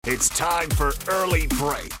It's time for Early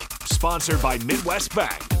Break, sponsored by Midwest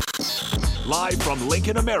Bank. Live from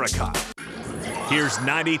Lincoln, America. Here's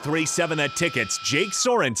 93.7 The Ticket's Jake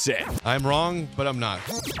Sorensen. I'm wrong, but I'm not.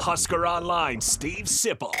 Husker Online, Steve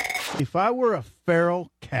Sipple. If I were a feral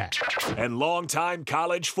cat. And longtime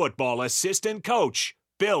college football assistant coach,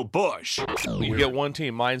 Bill Bush. You get one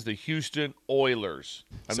team. Mine's the Houston Oilers.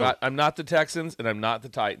 I'm not the Texans, and I'm not the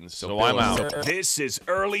Titans, so I'm out. This is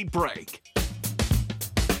Early Break.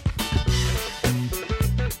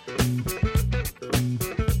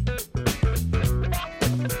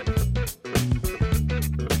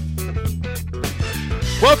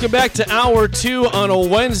 Welcome back to Hour 2 on a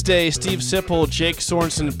Wednesday. Steve Sipple, Jake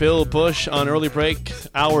Sorensen, Bill Bush on Early Break.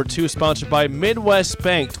 Hour 2 sponsored by Midwest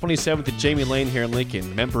Bank, 27th and Jamie Lane here in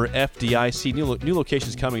Lincoln. Member FDIC. New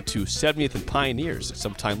locations coming to 70th and Pioneers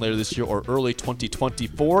sometime later this year or early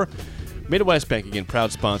 2024. Midwest Bank, again,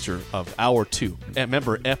 proud sponsor of Hour 2.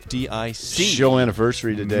 Member FDIC. Show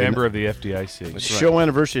anniversary today. Member of the FDIC. That's right. Show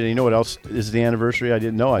anniversary. You know what else is the anniversary? I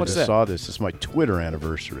didn't know. What's I just that? saw this. It's my Twitter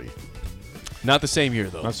anniversary. Not the same year,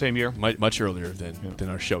 though. Not the same year? Much earlier than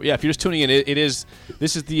our show. Yeah, if you're just tuning in, this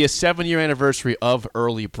is the 7-year anniversary of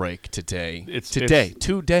Early Break today. Today.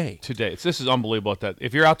 This is unbelievable.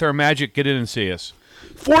 If you're out there, Magic, get in and see us.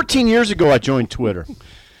 14 years ago, I joined Twitter.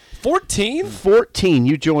 14? 14.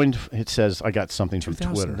 You joined. It says I got something from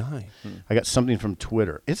Twitter. 2009. I got something from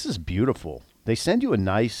Twitter. This is beautiful. They send you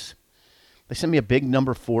They send me a big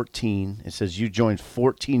number 14. It says you joined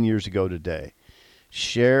 14 years ago today.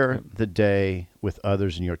 Share the day with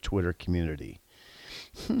others in your Twitter community.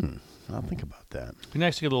 I'll think about that. Be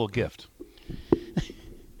nice to get a little gift.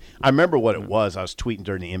 I remember what it was. I was tweeting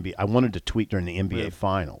during the NBA. I wanted to tweet during the NBA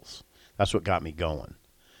Finals. That's what got me going.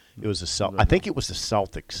 It was I think it was the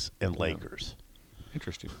Celtics and Lakers.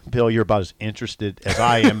 Interesting. Bill, you're about as interested as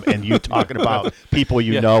I am in you talking about people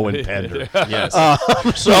you know in Pender. Yes.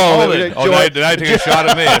 Did I take a shot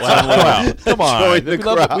at me? It's unbelievable. Come on. We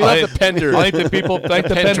love the Pender. I think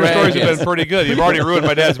the Pender stories have been pretty good. You've already ruined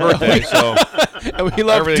my dad's birthday, so. And we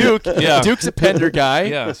love Duke. Yeah. Duke's a Pender guy.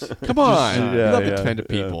 Yes. Come on. We love the yeah, Pender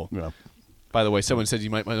people. Yeah. By the way, someone said you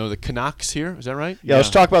might know the Canucks here. Is that right? Yeah, let's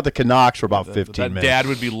talk about the Canucks for about 15 That minutes. dad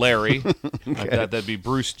would be Larry. That'd be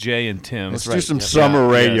Bruce, Jay, and Tim. Let's do some summer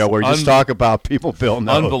radio where you just talk about people Bill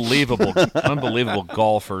knows. Unbelievable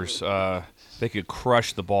golfers. They could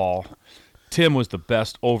crush the ball. Tim was the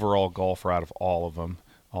best overall golfer out of all of them.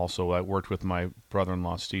 Also, I worked with my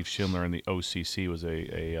brother-in-law, Steve Schindler, in the OCC. Was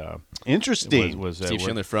Interesting. Steve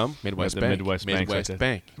Schindler from Midwest Bank. Midwest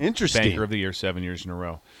Bank. Interesting. Banker of the Year 7 years in a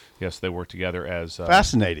row. Yes, they work together as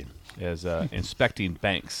fascinating. As inspecting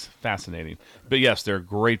banks. Fascinating. But yes, they're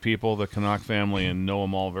great people, the Canuck family, and know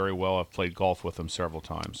them all very well. I've played golf with them several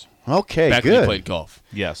times. Okay, Back good. when you played golf.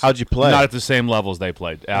 Yes. How'd you play? Not at the same level as they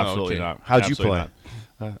played. Absolutely okay. not. How'd Absolutely you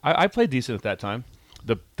play? Not. I played decent at that time.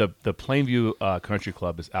 The Plainview Country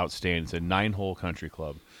Club is outstanding. It's a 9-hole country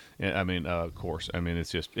club. Course. I mean,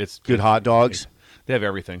 it's Good hot dogs. They have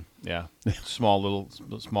everything. Yeah, small little.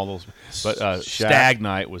 But Stag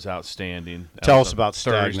Night was outstanding. Tell us about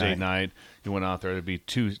Stag Thursday Night. night. You went out there. There'd be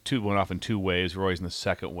two went off in 2 waves. We're always in the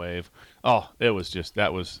second wave. Oh, it was just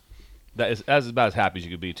that is about as happy as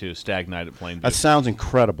you could be too. Stag Night at Plainview. That sounds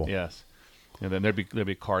incredible. Yes, and then there'd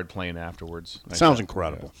be card playing afterwards. Sounds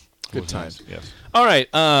incredible. Yeah. Good times. Yes. All right.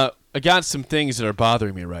 I got some things that are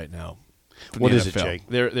bothering me right now. What is it, Jake?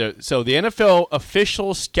 So the NFL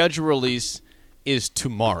official schedule release is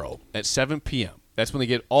tomorrow at 7 p.m. That's when they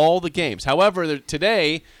get all the games. However,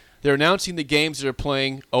 today they're announcing the games that are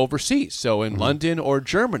playing overseas, so in London or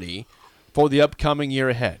Germany for the upcoming year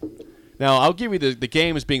ahead. Now, I'll give you the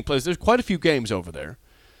games being played. There's quite a few games over there.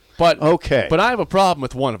 But I have a problem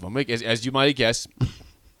with one of them. As you might guess,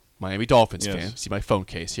 Miami Dolphins fan. See my phone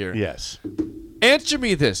case here. Yes. Answer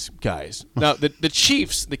me this, guys. Now, the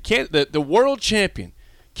Chiefs, the world champion,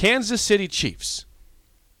 Kansas City Chiefs,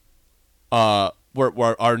 are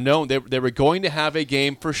known. They were going to have a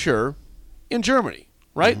game for sure in Germany,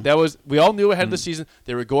 right? Mm-hmm. We all knew ahead of the season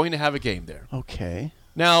they were going to have a game there. Okay.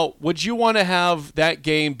 Now, would you want to have that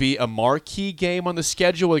game be a marquee game on the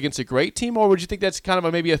schedule against a great team, or would you think that's kind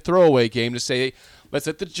of maybe a throwaway game to say, let's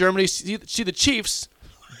let the Germany see the Chiefs,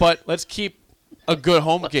 but let's keep a good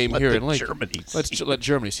home game here in Lincoln. Let's let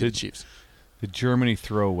Germany see the Chiefs. The Germany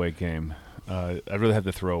throwaway game. I'd rather have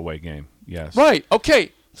the throwaway game. Yes. Right.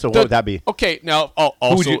 Okay. So what would that be? Okay. Now,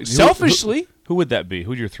 also, selfishly, who would that be?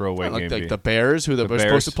 Who'd your throwaway game be? Like the Bears, who were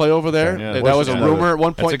supposed to play over there. Yeah. That was a rumor at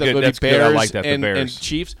one point that would be Bears I like that, and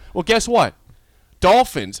Chiefs. Well, guess what?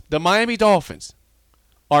 The Miami Dolphins,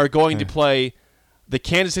 are going to play the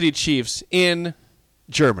Kansas City Chiefs in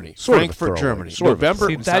Germany. Sort of a Frankfurt, throwaway. Germany. Sort of a November.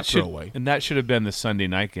 See, it's that not should throwaway. and that should have been the Sunday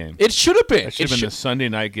night game. It should have been. That should have been the Sunday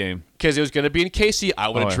night game. Because it was going to be in KC. I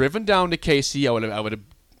would have Oh, yeah. driven down to KC. I would have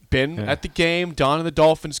been at the game, donning the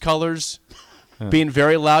Dolphins colors, being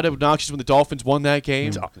very loud and obnoxious when the Dolphins won that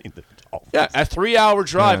game. Yeah, a 3-hour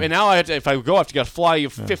drive, and now if I go, I have to fly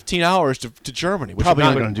 15 hours to Germany. Which Probably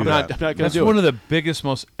I'm not gonna do that. I'm not going to That's do one it. of the biggest,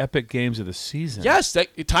 most epic games of the season. Yes,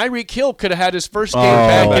 Tyreek Hill could have had his first game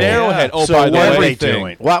back at Arrowhead. yeah. Oh, So by the what are way, they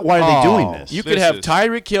doing? Why are they doing this? you could This have is-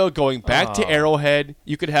 Tyreek Hill going back to Arrowhead.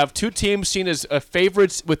 You could have two teams seen as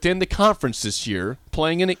favorites within the conference this year,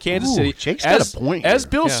 playing in at Kansas Ooh, City. Jake's got as, a point As here.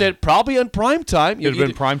 Bill Yeah. said, probably on prime time. It'd have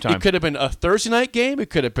been prime time. It could have been a Thursday night game. It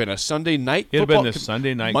could have been a Sunday night It'd have football. been the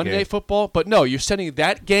Sunday night Monday game. night football. But no, you're sending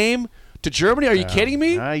that game to Germany? Are you kidding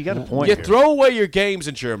me? You got a point You here. throw away your games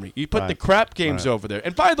in Germany. You put the Right. crap games over there.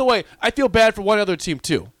 And by the way, I feel bad for one other team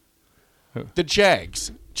too. The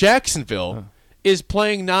Jags. Jacksonville is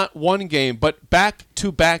playing not one game, but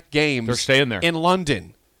back-to-back games. They're staying there. In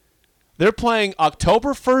London. They're playing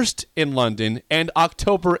October 1st in London and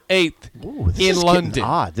October 8th Ooh, this in is getting London.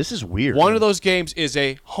 odd. This is weird. One of those games is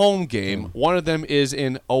a home game. One of them is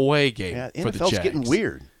an away game Yeah, for the NFL's Jags. getting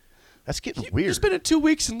weird. That's getting weird. You spent 2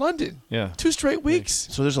 weeks in London. Yeah. 2 straight weeks.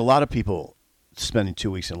 So there's a lot of people spending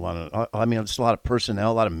 2 weeks in London. I mean, there's a lot of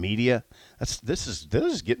personnel, a lot of media. This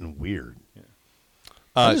is getting weird.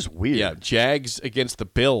 That is weird. Yeah, Jags against the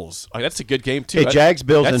Bills. That's a good game too. Hey, Jags,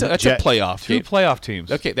 Bills, That's, and that's Ja- a playoff Two game. playoff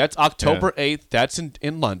teams. Okay, that's October 8th. That's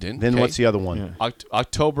in London. Then okay? what's the other one?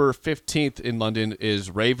 October 15th in London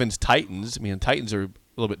is Ravens Titans. I mean, Titans are a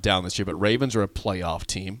little bit down this year, but Ravens are a playoff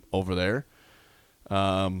team over there.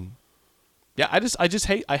 Yeah, I just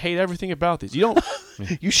hate everything about these. You don't.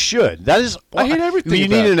 You should. That is. I hate everything. You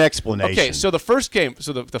about need it. an explanation. Okay, so the first game,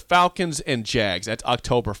 the Falcons and Jags, that's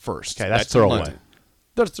October 1st. Okay, that's in throwaway. London.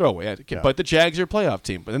 That's throwaway. Okay, Yeah. But the Jags are a playoff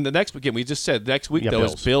team. But then the next game, we just said next week Yeah, though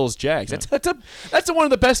Bills. is Bills Jags. That's one of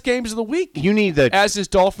the best games of the week. You need the. As is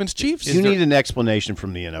Dolphins Chiefs. You need an explanation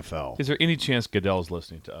from the NFL. Is there any chance Goodell's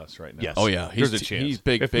listening to us right now? Yes. Oh yeah, There's he's a chance. He's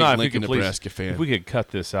big, If big not, if you Lincoln, could please- Nebraska fan. If we could cut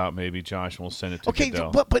this out, maybe Josh, and we'll send it to Okay,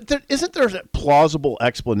 Goodell. but isn't there a plausible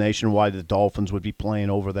explanation why the Dolphins would be playing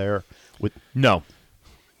over there with? No,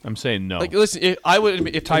 I'm saying no. Like, listen, I would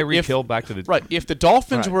admit if Tyreek Hill back to the right. If the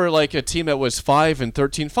Dolphins Right. were like a team that was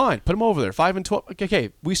 5-13, fine, put them over there. 5-12. Okay,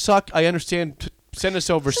 we suck. I understand. Send us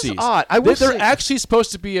overseas. odd. I will They're say- actually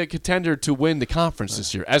supposed to be a contender to win the conference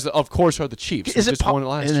this year, as of course are the Chiefs. Is who it? just won it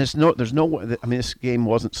last And year. there's no. I mean, this game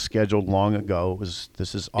wasn't scheduled long ago. This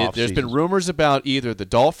is off. There's been rumors about either the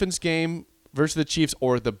Dolphins game versus the Chiefs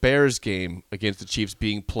or the Bears game against the Chiefs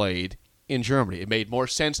being played in Germany. It made more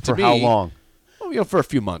sense to for me. how long? Well, for a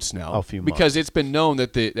few months now. A few Because it's been known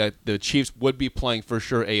that the Chiefs would be playing for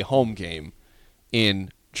sure a home game in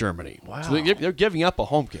Germany. Wow. So they're giving up a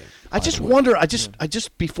home game. I just wonder. I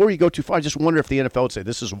just before you go too far, I just wonder if the NFL would say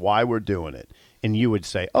this is why we're doing it, and you would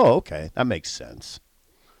say, "Oh, okay, that makes sense."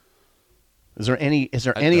 Is there any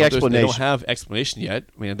They explanation? don't have explanation yet.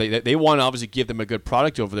 I mean, they want to obviously give them a good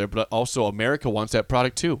product over there, but also America wants that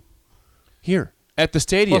product too. Here at the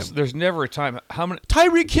stadium. Plus, there's never a time. How many?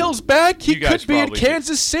 Tyreek Hill's back. He You guys could be in probably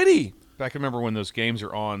Kansas City. I can remember when those games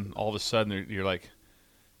are on. All of a sudden, you're like,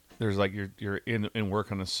 there's like you're in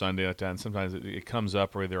work on a Sunday like that, and sometimes it comes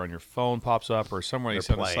up, or either on your phone pops up, or somewhere you They're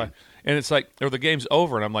set on the playing. side, and it's like, or the game's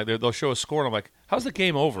over, and I'm like, they'll show a score, and I'm like, how's the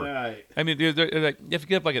game over? Right. I mean, they're like, you have to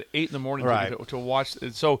get up like at 8 a.m. Right. to watch.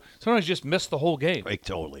 So sometimes you just miss the whole game. Like,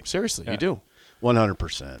 totally, Seriously, you do.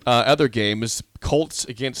 100%. Other game is Colts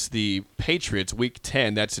against the Patriots, Week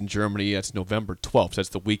 10. That's in Germany. That's November 12th. That's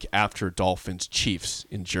the week after Dolphins Chiefs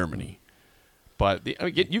in Germany. But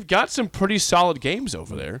you've got some pretty solid games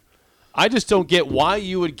over there. I just don't get why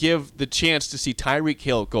you would give the chance to see Tyreek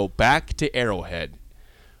Hill go back to Arrowhead,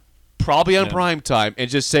 probably on prime time, and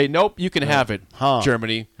just say, nope, you can have it,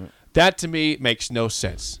 Germany. That to me makes no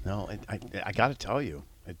sense. No, I got to tell you,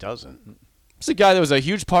 it doesn't. It's a guy that was a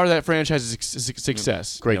huge part of that franchise's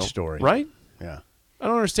success. Great story. right? Yeah. I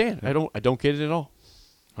don't understand. I don't get it at all.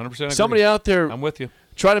 100%. Somebody out there I'm with you.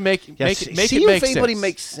 try to make Yeah, it see make if anybody sense.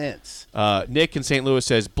 makes sense. Nick in St. Louis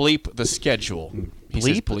says bleep the schedule. He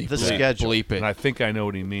says Bleep the schedule. Bleep And I it. think I know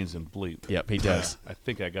what he means in bleep. Yep, he does. I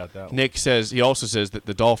think I got that one. Nick says he also says that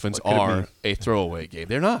the Dolphins What could it are a throwaway game.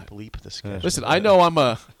 They're not. Bleep the schedule. Listen, I know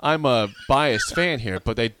I'm a biased fan here,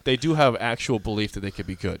 but they do have actual belief that they could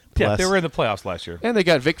be good. Yeah, Plus- they were in the playoffs last year. And they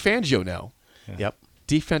got Vic Fangio now, Yep.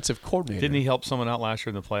 defensive coordinator. Didn't he help someone out last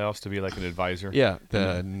year in the playoffs to be like an advisor? Yeah,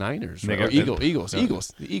 the Niners, They right? Or got- Eagles, the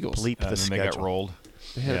Eagles. Bleep the And then they got schedule. rolled.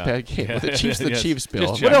 They had Yeah. a bad game. Yeah. Well, the Chiefs, Yes. Chiefs, Bill.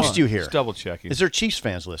 Just What checking. else do you hear? Just double checking. Is there Chiefs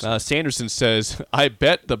fans listening? Sanderson says, I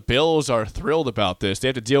bet the Bills are thrilled about this. They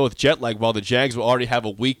have to deal with jet lag while the Jags will already have a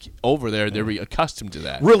week over there. They're accustomed to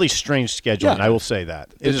that. Really strange scheduling. Yeah. I will say that.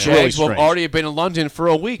 The It is Jags really will strange. have already been in London for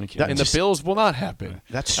a week, That and just- the Bills will not happen.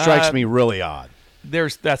 That strikes me really odd.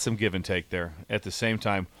 That's some give and take there. At the same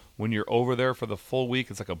time, when you're over there for the full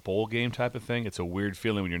week, it's like a bowl game type of thing. It's a weird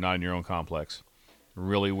feeling when you're not in your own complex.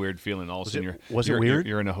 Really weird feeling. All of a sudden, was it you're weird?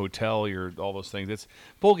 You're in a hotel. You're all those things. It's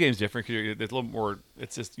bowl game's different because it's a little more.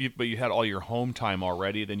 It's just, but you had all your home time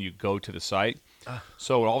already. Then you go to the site.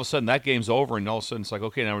 So all of a sudden that game's over, and all of a sudden it's like,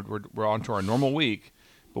 okay, now we're on to our normal week,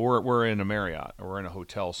 but we're in a Marriott or we're in a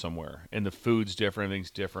hotel somewhere, and the food's different,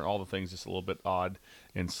 everything's different, all the things just a little bit odd,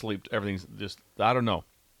 and sleep, everything's just, I don't know.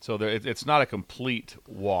 So it's not a complete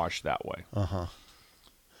wash that way.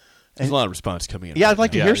 There's a lot of response coming in. Yeah, I'd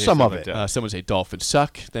like to Yeah, hear yeah, some of something it. like Someone say Dolphins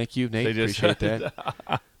suck. Thank you, Nate. They just- Appreciate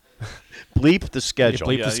that. Bleep the schedule.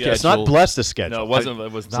 Bleep the Yeah, schedule. It's not bless the schedule. No, it wasn't.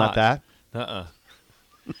 It was It's not that. Uh-uh.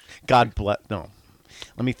 God bless. No.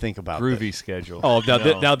 Let me think about Groovy this. schedule. Oh, now,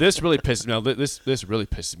 No. now this really pisses me. Now this really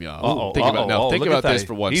pisses me off. Uh-oh, Think about uh-oh. think Look at about this that.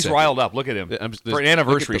 for one He's second. riled up. Look at him. For an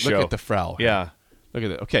anniversary look at the, show. Look at the frown. Yeah. Look at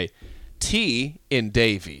that. Okay, T in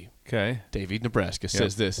Davie, Okay. Nebraska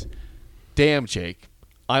says this. Damn, Jake.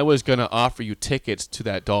 I was going to offer you tickets to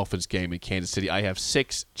that Dolphins game in Kansas City. I have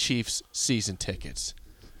 6 Chiefs season tickets.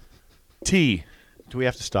 T Do we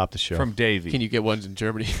have to stop the show? from Davey. Can you get ones in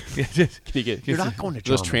Germany? Can you get? You're not going to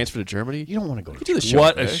Those Germany. transfer to Germany? You don't want to go to do the show.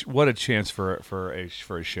 What man. what a chance for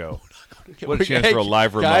a show. What a chance for a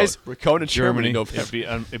live remote. Guys, we're going to Germany. in November.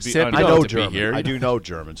 It'd be Send- I You know have to be German. here. I do know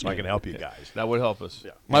German, so I can help you guys. that would help us.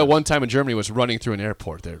 My one time in Germany was running through an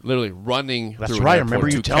airport there. Literally running That's through right. I an remember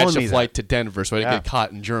airport you to telling catch me a that. flight to Denver so I didn't Yeah. get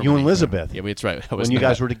caught in Germany. You and Elizabeth. Yeah, that's right. That was When you not-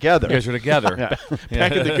 guys were together. You guys are together.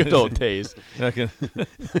 back in the good old days. Okay.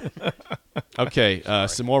 Okay,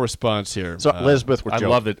 some more response here. So, Elizabeth, we're I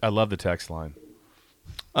joking. love the text line.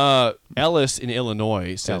 Ellis in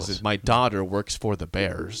Illinois says Ellis. that my daughter works for the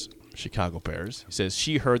Bears, Chicago Bears. He says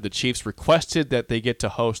she heard the Chiefs requested that they get to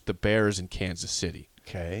host the Bears in Kansas City,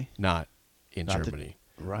 Okay. not in Not the- Germany.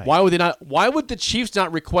 right. Why would they not? Why would the Chiefs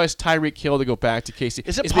not request Tyreek Hill to go back to KC?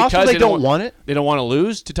 Is it It's possible because they don't want it? They don't want to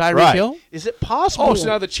lose to Tyreek Right. Hill. Is it possible? Oh, so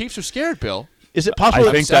now the Chiefs are scared, Bill. is it possible?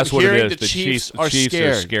 I think I'm that's what it hearing is. the The Chiefs Chiefs are are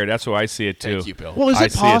scared. scared. That's why I see it too. Thank you, Bill. Well, is I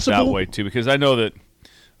it see possible? it that way too because I know that.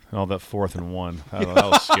 Oh, that 4th and 1. That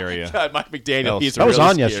will scare you. God, Mike McDaniel. He's That was really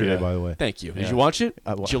on scared. yesterday, by the way. Thank you. Did you watch it?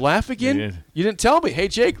 I wa- Did you laugh again? did. You didn't tell me. Hey,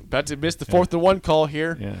 Jake, about to miss the 4th and 1 call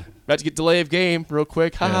here. Yeah. About to get delay of game real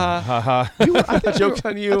quick. Ha ha. Haha. Joke's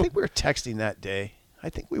on you. I think we were texting that day. I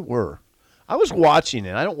think we were. I was watching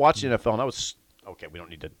it. I don't watch the NFL, and I was okay. We don't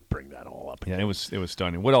need to bring that all up. Yeah, it was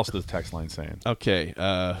stunning. What else is the text line saying? Okay,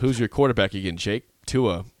 who's your quarterback again, Jake?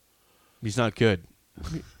 Tua. He's not good.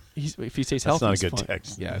 If he stays That's healthy, not a he's good fine.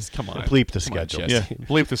 text. Yes, come on. Bleep the Come on, schedule. Jesse. Yeah,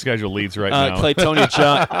 bleep the schedule leads right now.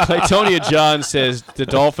 Claytonia John says the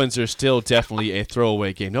Dolphins are still definitely a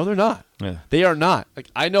throwaway game. No, they're not. Yeah. They are not. Like,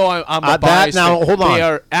 I know I'm a That- biased now, fan. hold on. They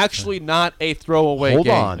are actually not a throwaway Hold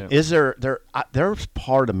game. on. Yeah. Is there's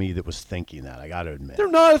part of me that was thinking that. I got to admit. They're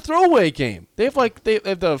not a throwaway game. They have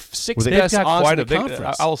the 6 They've best got odds quite in the a.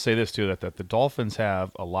 conference. I will say this too that the Dolphins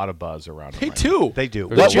have a lot of buzz around them. They right do. They do.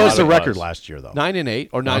 There's What a lot was the of record buzz. last year, though? 9-8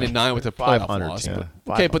 or 9-9 with a playoff 500, loss. yeah. But,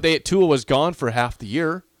 500. okay, but Tua was gone for half the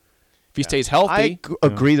year. If he stays healthy, I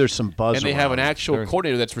agree. There's some buzz, and they have an around. actual There's-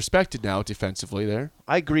 coordinator that's respected now defensively there.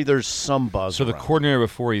 I agree. There's some buzz. So the around. coordinator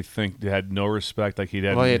before you think had no respect, like he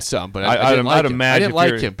had. Well, he had some, but I didn't like him. imagine I didn't if like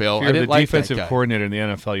you're- him, Bill. If I you're didn't the like that defensive guy. coordinator in the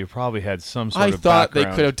NFL, you probably had some sort I of thought they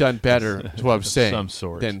background. could have done better. Is what I'm saying. Some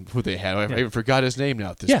sort. than who they had. I even forgot his name now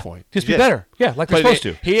at this Yeah, point. just be Yeah. better. Yeah, like they're But supposed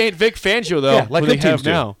to. he ain't Vic Fangio though. Yeah, like who they good have teams do.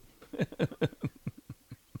 now.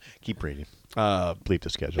 Keep reading. Bleep the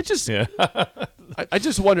schedule. I just, Yeah. I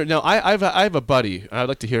just wonder. Now, I have a buddy. I'd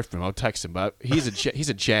like to hear from him. I'll text him. But he's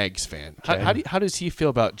a Jags fan. How does he feel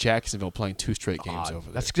about Jacksonville playing 2 straight games over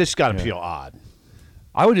there? That's just got to feel odd.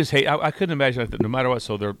 I would just hate. I couldn't imagine that no matter what.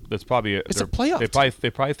 So that's probably It's a playoff They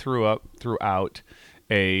probably threw out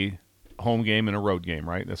a home game and a road game,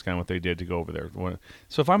 right? That's kind of what they did to go over there.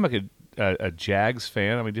 So if I'm like a Jags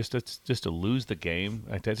fan, I mean, just to lose the game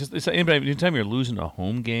like that. Anytime you're losing a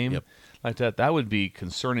home game like that would be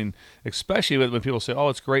concerning, especially when people say, "Oh,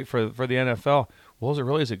 it's great for the NFL."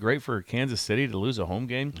 Well, is it great for Kansas City to lose a home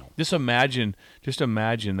game? No. Just imagine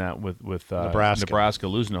that with Nebraska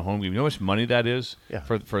losing a home game. You know how much money that is? Yeah.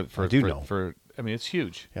 For I do know. I mean, it's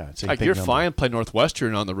huge. Yeah, it's a Like big you're number. fine playing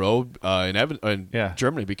Northwestern on the road in Yeah.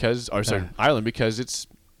 Germany Ireland because it's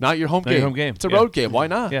not your home Not game. your home game. It's a Yeah. road game. Why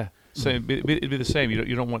not? Yeah. Same, it'd be the same.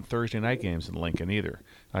 You don't want Thursday night games in Lincoln either.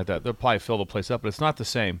 I thought they'll probably fill the place up, but it's not the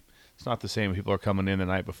same. It's not the same. People are coming in the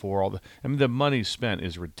night before. The money spent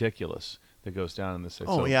is ridiculous that goes down in the city.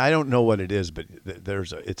 Oh, yeah, I don't know what it is, but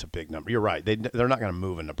it's a big number. You're right. They're not going to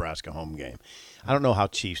move a Nebraska home game. I don't know how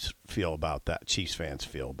Chiefs feel about that. Chiefs fans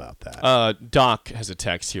feel about that. Doc has a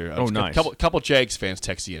text here. Nice. A couple Jags fans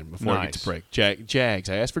texting in before we get to break. Jags.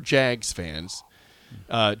 I asked for Jags fans.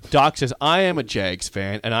 Doc says, I am a Jags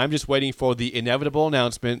fan, and I'm just waiting for the inevitable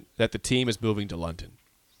announcement that the team is moving to London.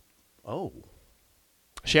 Oh.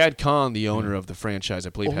 Shad Khan, the owner of the franchise, I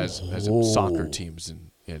believe, has soccer teams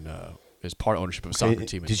in is part ownership of a soccer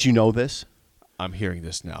team. Did you know this? I'm hearing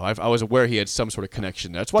this now. I was aware he had some sort of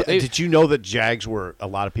connection. That's what. Did you know that Jags were? A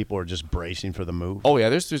lot of people are just bracing for the move. Oh yeah,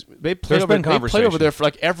 they played over there for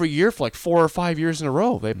like every year for like 4 or 5 years in a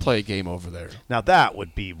row. They play a game over there. Now that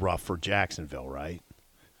would be rough for Jacksonville, right?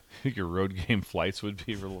 I think your road game flights would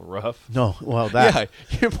be a little rough. No, well that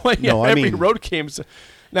you're playing every road games.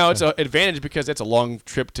 Now it's an advantage because it's a long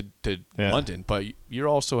trip to London, but you're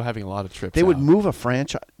also having a lot of trips. They would move a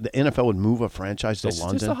franchise. The NFL would move a franchise to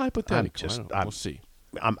London. It's just a hypothetical. We'll see.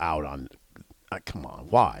 I'm out on. Come on,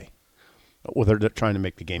 why? Well, they're trying to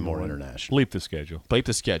make the game more international. Bleep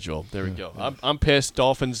the schedule. There we go. I'm pissed.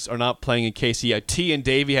 Dolphins are not playing in KC. T and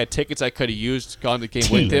Davey had tickets I could have used, gone to the game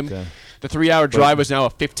with him. Okay. The 3-hour drive is now a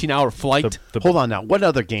 15-hour flight. Hold on now. What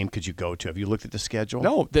other game could you go to? Have you looked at the schedule?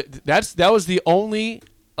 No, that was the only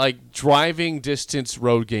driving distance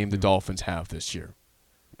road game the Dolphins have this year.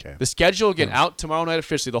 Okay. The schedule will get out tomorrow night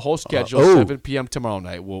officially. The whole schedule, 7 p.m. tomorrow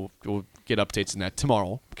night. We'll get updates on that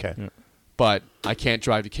tomorrow. Okay. Yeah. But I can't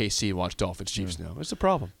drive to KC and watch Dolphins Chiefs now. It's a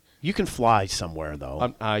problem. You can fly somewhere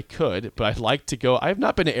though. I could, but I'd like to go. I have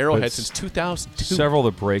not been to Arrowhead since 2002. Several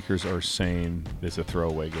of the breakers are saying it's a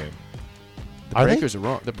throwaway game. The Breakers are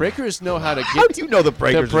wrong. The Breakers know how to get. How do you know the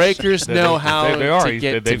Breakers? The Breakers know how to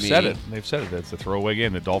get They've to said me. it. They've said it. It's a throwaway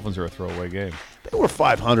game. The Dolphins are a throwaway game. They were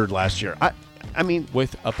 500 last year. I mean,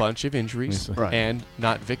 with a bunch of injuries Right. and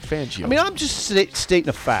not Vic Fangio. I mean, I'm just stating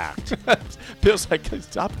a fact. Bill's like,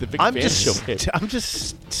 stop the Vic Fangio hit. I'm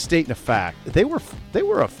just stating a fact. They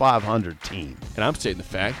were a 500 team, and I'm stating the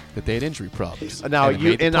fact that they had injury problems. Now I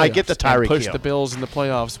get the Tyreek pushed Hill. the Bills in the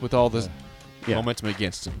playoffs with all the momentum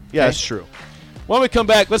against them. Yeah, that's true. When we come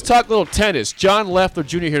back, let's talk a little tennis. John Leffler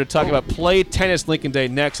Jr. here to talk about Play Tennis Lincoln Day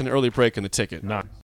next, an early break in the ticket.